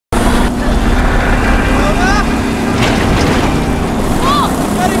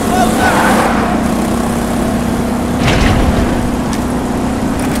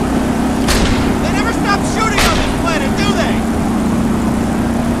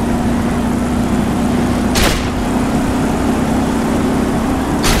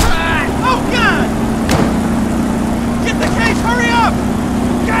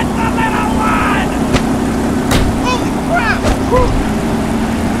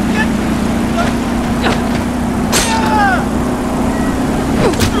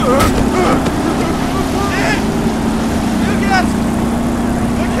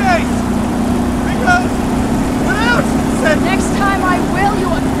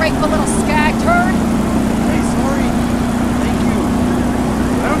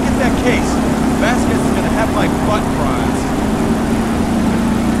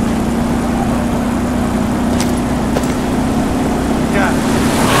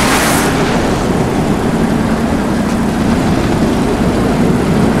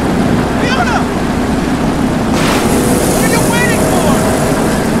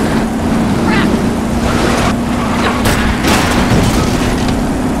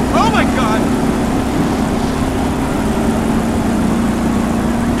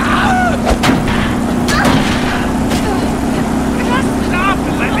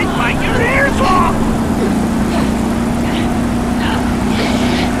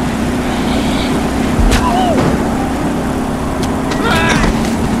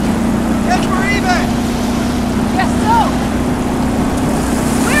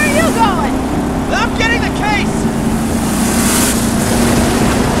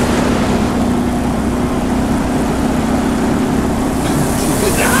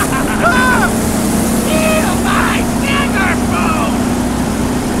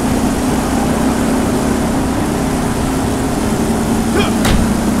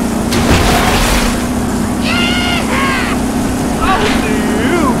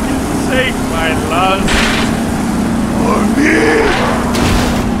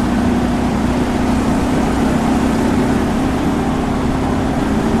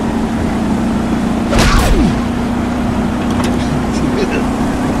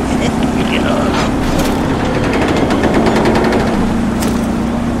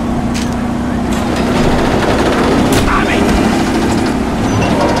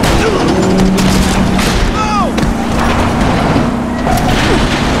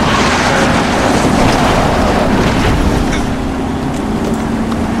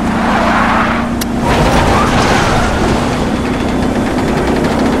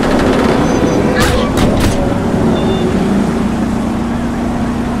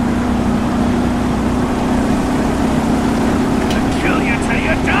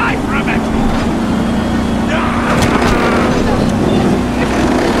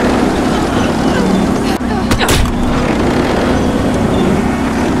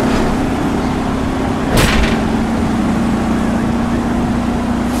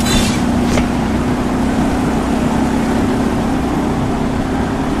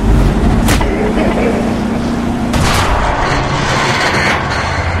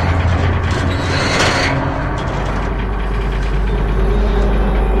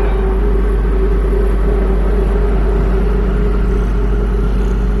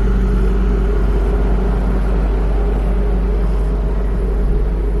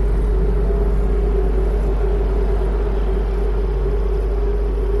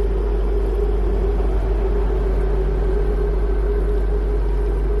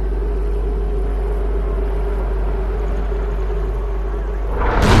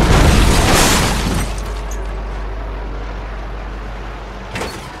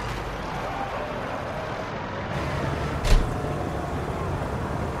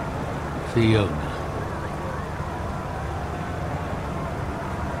Fiona.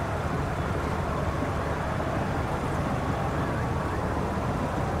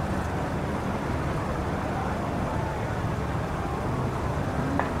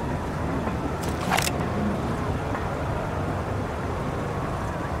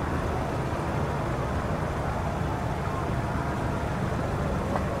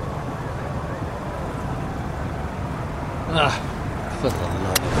 Ah, for the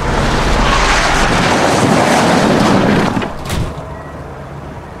love of...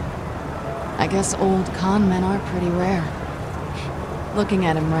 I guess old con men are pretty rare. Looking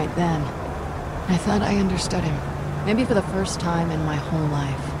at him right then, I thought I understood him. Maybe for the first time in my whole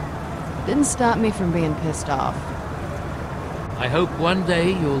life. Didn't stop me from being pissed off. I hope one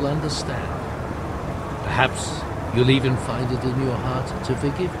day you'll understand. Perhaps you'll even find it in your heart to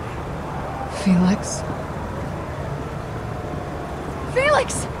forgive me. Felix?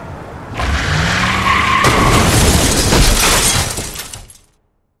 Felix!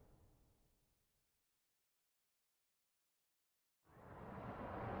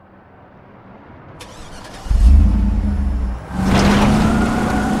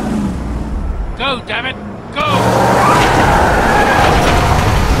 Go, damn it! Go!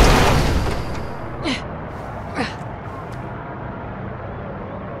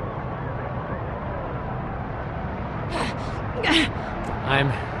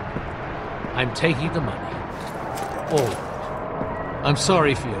 I'm taking the money. All of it. I'm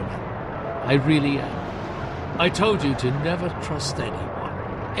sorry, Fiona. I really am. I told you to never trust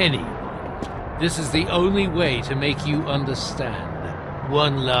anyone. Anyone. This is the only way to make you understand.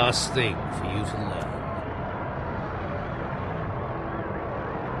 One last thing for you to learn.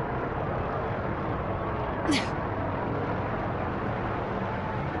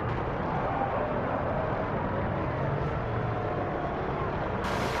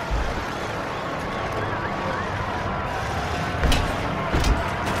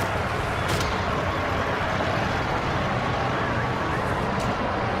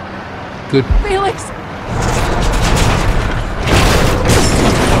 Good. Felix!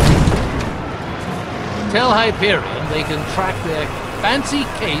 Tell Hyperion they can track their fancy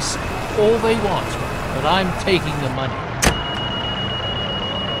case all they want, but I'm taking the money.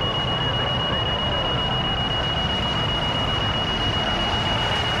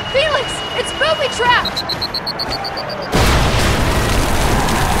 Felix! It's booby-trapped!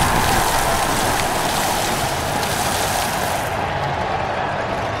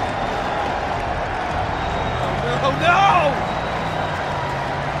 Oh no!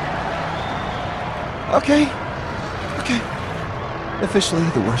 Okay. Officially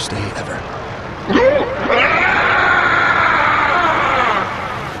the worst day ever.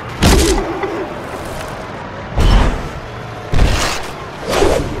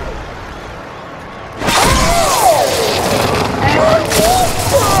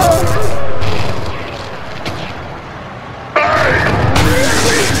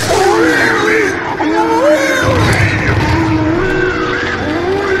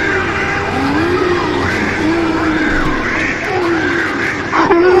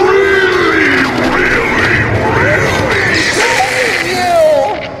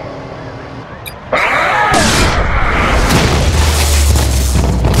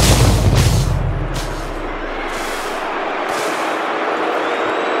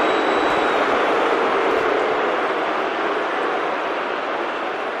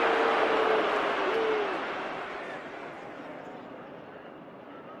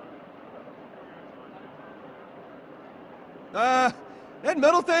 That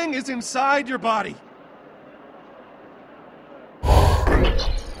metal thing is inside your body.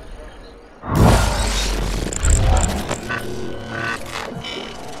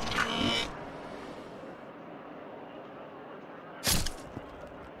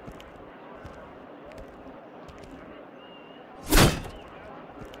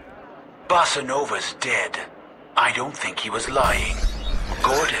 Bossa Nova's dead. I don't think he was lying.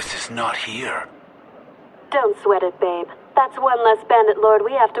 Gortys is not here. Don't sweat it, babe. That's one less bandit lord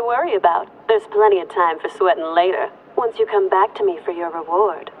we have to worry about. There's plenty of time for sweating later, once you come back to me for your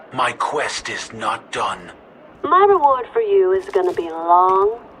reward. My quest is not done. My reward for you is gonna be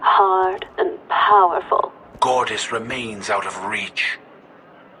long, hard, and powerful. Gortys remains out of reach.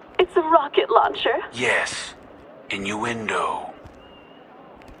 It's a rocket launcher. Yes. Innuendo.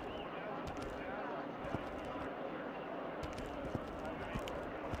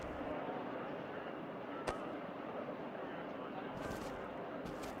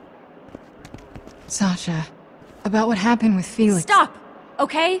 Sasha, about what happened with Felix. Stop!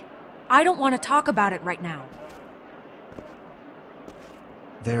 Okay? I don't want to talk about it right now.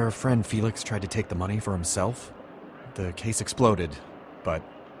 Their friend Felix tried to take the money for himself. The case exploded, but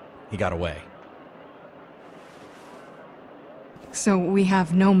he got away. So we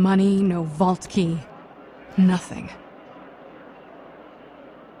have no money, no vault key, nothing.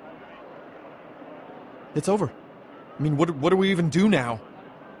 It's over. I mean, what do we even do now?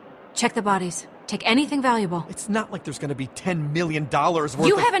 Check the bodies. Take anything valuable. It's not like there's gonna be $10 million worth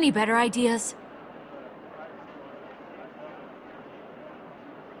You of... have any better ideas?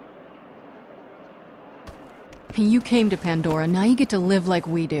 You came to Pandora, now you get to live like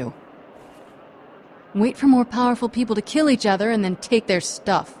we do. Wait for more powerful people to kill each other and then take their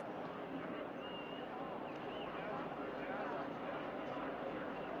stuff.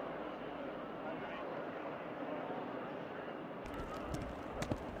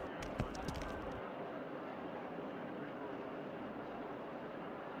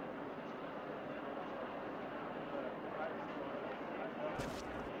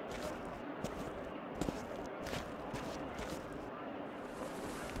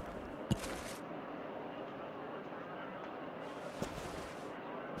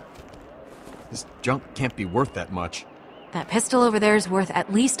 This junk can't be worth that much. That pistol over there is worth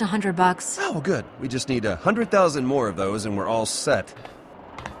at least $100. Oh, good. We just need 100,000 more of those and we're all set.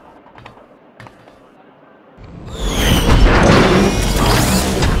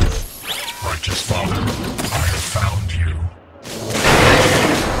 Righteous Father, I have found you.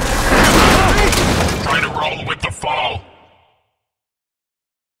 Try to roll with the fall.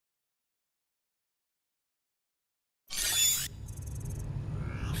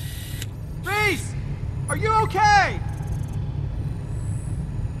 Reese! Are you okay?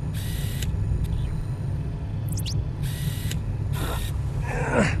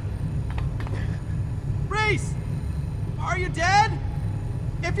 Reese! Are you dead?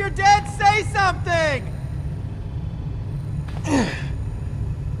 If you're dead, say something!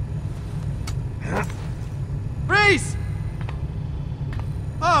 Reese!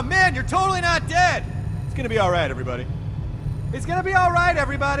 Oh man, you're totally not dead! It's gonna be alright, everybody. It's gonna be alright,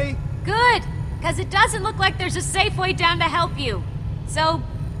 everybody! Good, because it doesn't look like there's a safe way down to help you. So,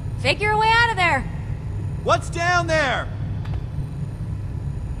 figure a way out of there. What's down there?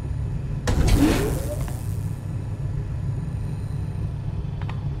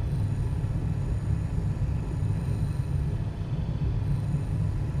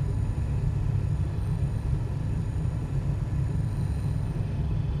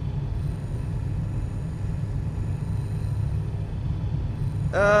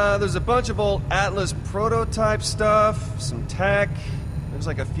 There's a bunch of old Atlas prototype stuff, some tech, there's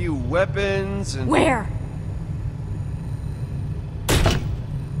like a few weapons and... Where?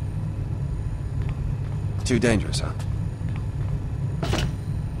 Too dangerous, huh?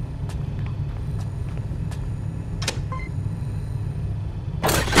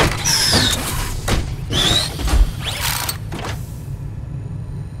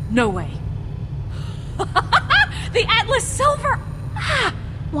 No way. The Atlas Silver! Ah,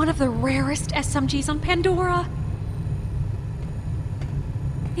 one of the rarest SMGs on Pandora.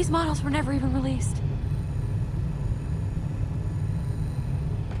 These models were never even released.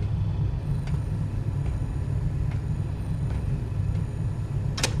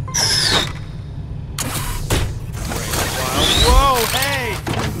 Whoa, hey!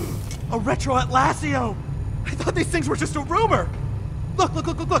 A retro Atlasio! I thought these things were just a rumor! Look, look,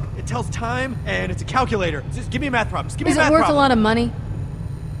 look, look, look! It tells time, and it's a calculator. Just give me a math problem. Just give me a math problem. Is it worth a lot of money?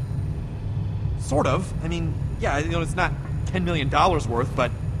 Sort of. I mean, yeah, you know, it's not $10 million worth,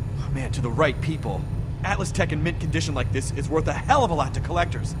 but... Oh man, to the right people. Atlas tech in mint condition like this is worth a hell of a lot to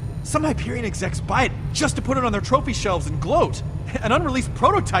collectors. Some Hyperion execs buy it just to put it on their trophy shelves and gloat. And unreleased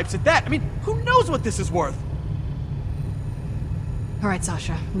prototypes at that. I mean, who knows what this is worth? All right,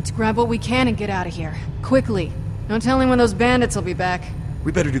 Sasha, let's grab what we can and get out of here. Quickly. No telling when those bandits will be back.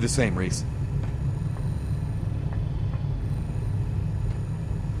 We better do the same, Reese.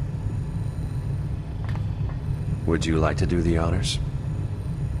 Would you like to do the honors?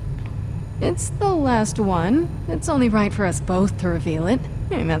 It's the last one. It's only right for us both to reveal it.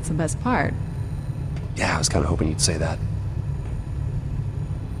 I mean, that's the best part. Yeah, I was kind of hoping you'd say that.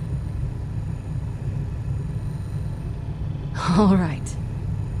 All right.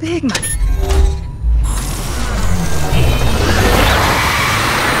 Big money.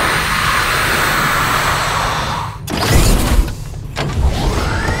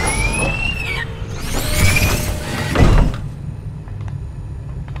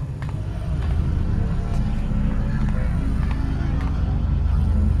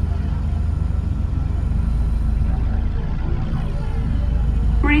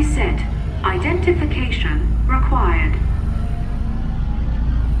 Reset. Identification required.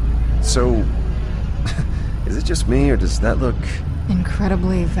 So, is it just me, or does that look...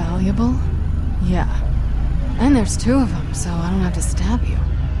 Incredibly valuable? Yeah. And there's 2 of them, so I don't have to stab you.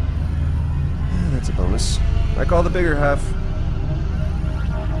 Yeah, that's a bonus. I call the bigger half.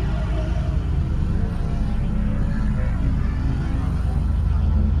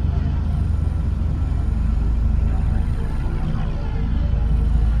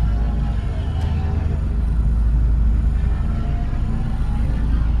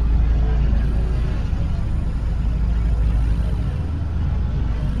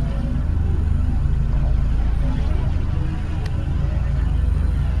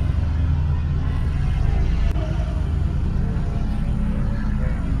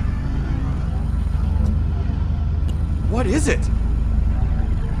 What is it?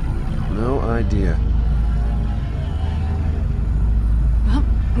 No idea. Well,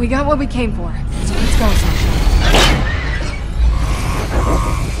 we got what we came for, so let's go, Sunshine.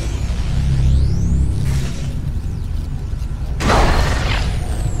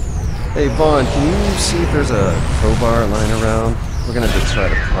 Hey, Vaughn, can you see if there's a crowbar lying around? We're gonna have to try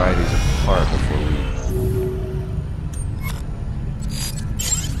to pry these apart before we...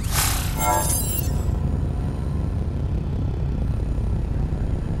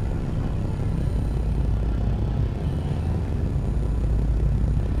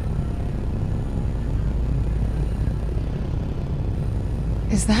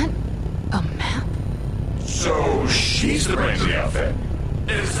 Is that a map? So she's the brains of the outfit.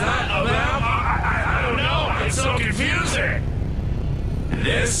 Is that a map? I don't know. It's so confusing.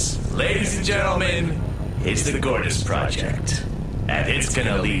 This, ladies and gentlemen, is the Gortys Project. And it's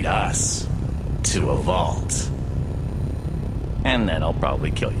gonna lead us to a vault. And then I'll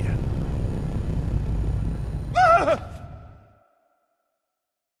probably kill you.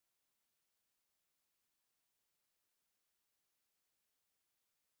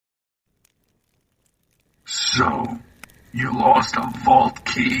 So, you lost a vault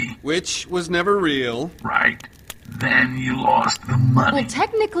key, Which was never real. right? Then you lost the money. Well,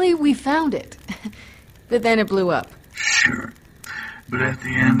 technically, we found it. But then it blew up. Sure. But at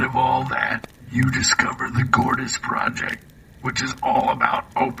the end of all that, you discover the Gortys Project, which is all about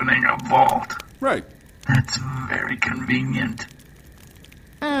opening a vault. Right. That's very convenient.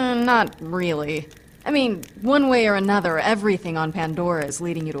 Not really. I mean, one way or another, everything on Pandora is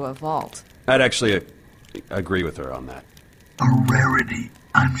leading you to a vault. I'd actually agree with her on that. A rarity,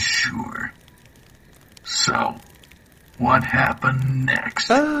 I'm sure. So, what happened next?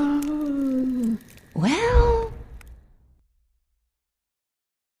 Well,